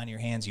time on your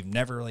hands. You've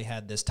never really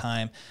had this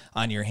time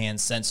on your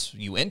hands since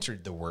you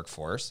entered the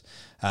workforce,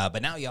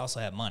 but now you also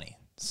have money.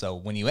 So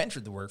when you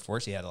entered the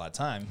workforce, you had a lot of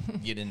time.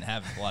 You didn't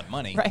have a lot of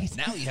money. Right.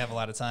 Now you have a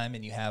lot of time,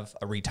 and you have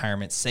a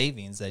retirement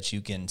savings that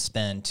you can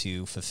spend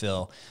to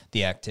fulfill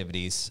the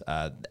activities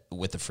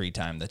with the free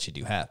time that you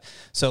do have.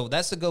 So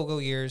that's the go-go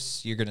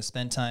years. You're going to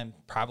spend time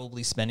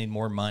probably spending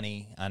more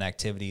money on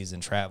activities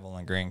and travel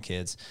and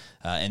grandkids.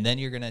 And then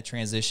you're going to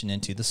transition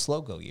into the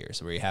slow-go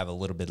years where you have a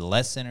little bit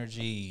less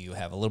energy. You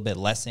have a little bit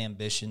less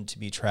ambition to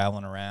be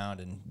traveling around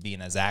and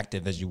being as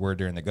active as you were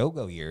during the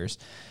go-go years.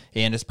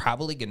 And it's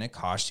probably going to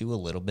cost you a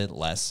little bit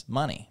less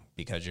money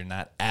because you're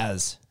not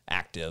as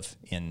active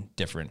in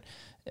different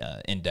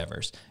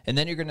endeavors. And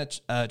then you're going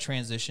to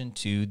transition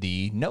to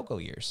the no-go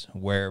years,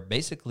 where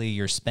basically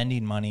you're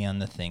spending money on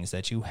the things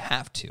that you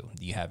have to.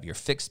 You have your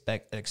fixed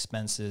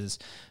expenses,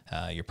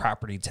 your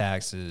property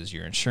taxes,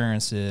 your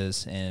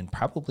insurances, and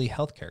probably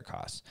healthcare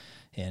costs.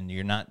 And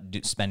you're not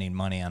spending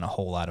money on a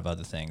whole lot of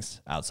other things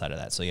outside of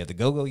that. So you have the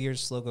go-go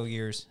years, slow-go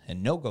years,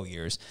 and no-go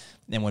years.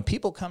 And when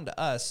people come to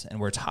us and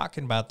we're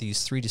talking about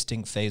these 3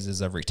 distinct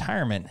phases of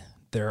retirement,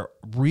 they're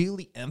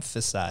really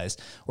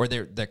emphasized, or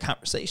their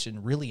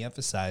conversation really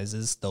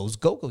emphasizes those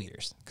go-go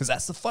years, because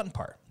that's the fun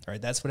part,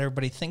 right? That's what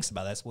everybody thinks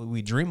about. That's what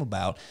we dream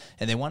about.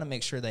 And they want to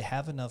make sure they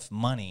have enough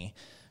money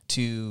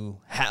to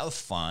have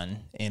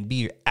fun and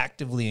be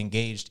actively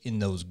engaged in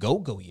those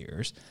go-go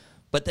years,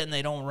 but then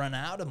they don't run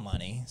out of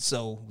money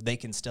so they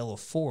can still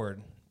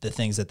afford the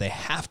things that they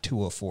have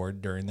to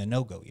afford during the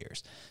no-go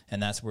years.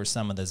 And that's where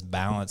some of this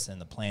balance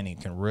and the planning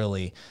can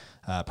really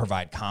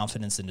provide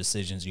confidence in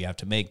decisions you have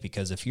to make.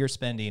 Because if you're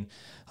spending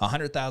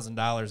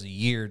 $100,000 a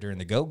year during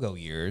the go-go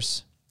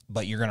years,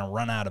 but you're going to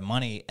run out of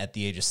money at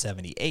the age of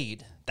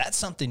 78, that's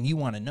something you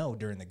want to know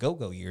during the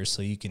go-go years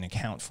so you can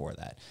account for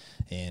that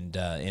and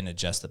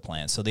adjust the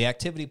plan. So the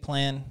activity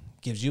plan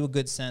gives you a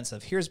good sense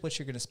of here's what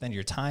you're going to spend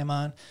your time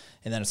on,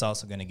 and then it's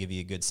also going to give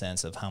you a good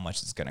sense of how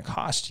much it's going to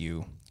cost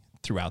you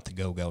throughout the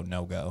go-go,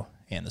 no-go,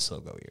 and the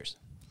slow-go years.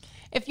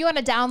 If you want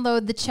to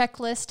download the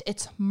checklist,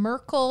 it's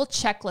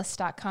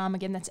merklechecklist.com.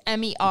 Again, that's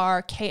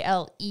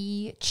MERKLE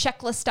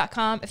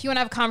checklist.com. If you want to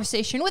have a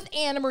conversation with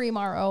Anna Marie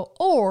Morrow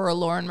or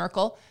Lauren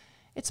Merkel,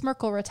 it's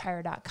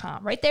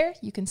merkelretire.com. Right there,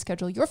 you can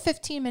schedule your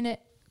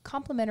 15-minute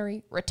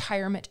complimentary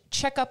retirement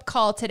checkup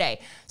call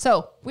today.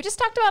 So we just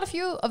talked about a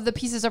few of the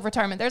pieces of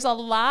retirement. There's a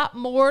lot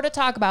more to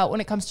talk about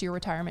when it comes to your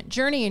retirement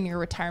journey and your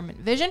retirement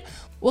vision.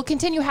 We'll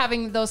continue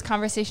having those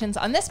conversations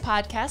on this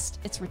podcast.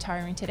 It's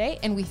Retiring Today,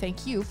 and we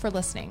thank you for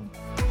listening.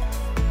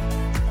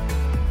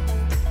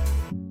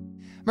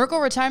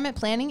 Merkel Retirement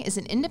Planning is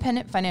an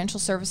independent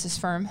financial services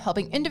firm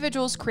helping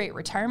individuals create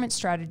retirement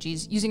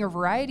strategies using a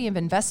variety of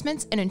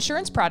investments and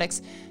insurance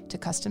products to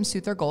custom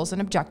suit their goals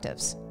and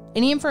objectives.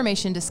 Any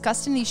information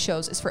discussed in these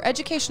shows is for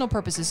educational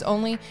purposes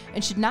only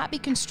and should not be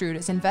construed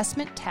as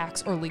investment,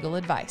 tax, or legal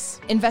advice.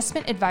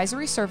 Investment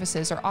advisory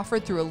services are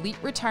offered through Elite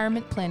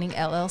Retirement Planning,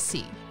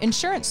 LLC.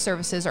 Insurance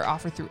services are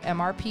offered through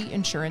MRP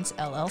Insurance,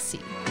 LLC.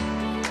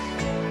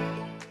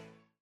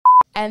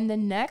 And the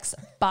next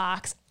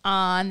box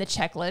on the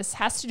checklist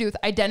has to do with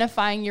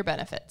identifying your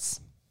benefits.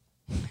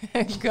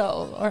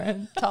 Go,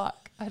 Lauren,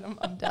 talk. I'm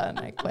done.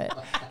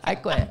 I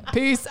quit.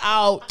 Peace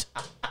out.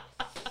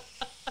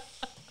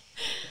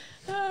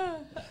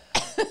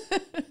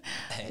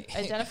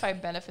 Identify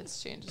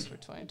benefits changes for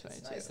 2022.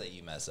 It's nice that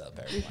you mess up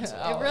every once in a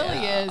It while.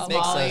 really is, Makes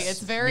Molly. us It's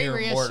very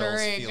mere mortals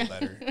reassuring. feel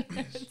better.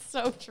 It's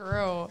so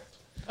true.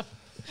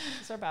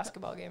 It's our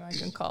basketball game I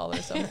can call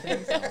or something.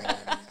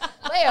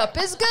 Layup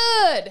is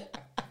good.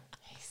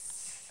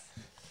 Nice.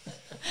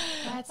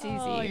 That's easy.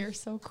 Oh, you're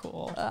so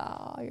cool.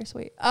 Oh, you're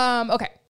sweet. Okay.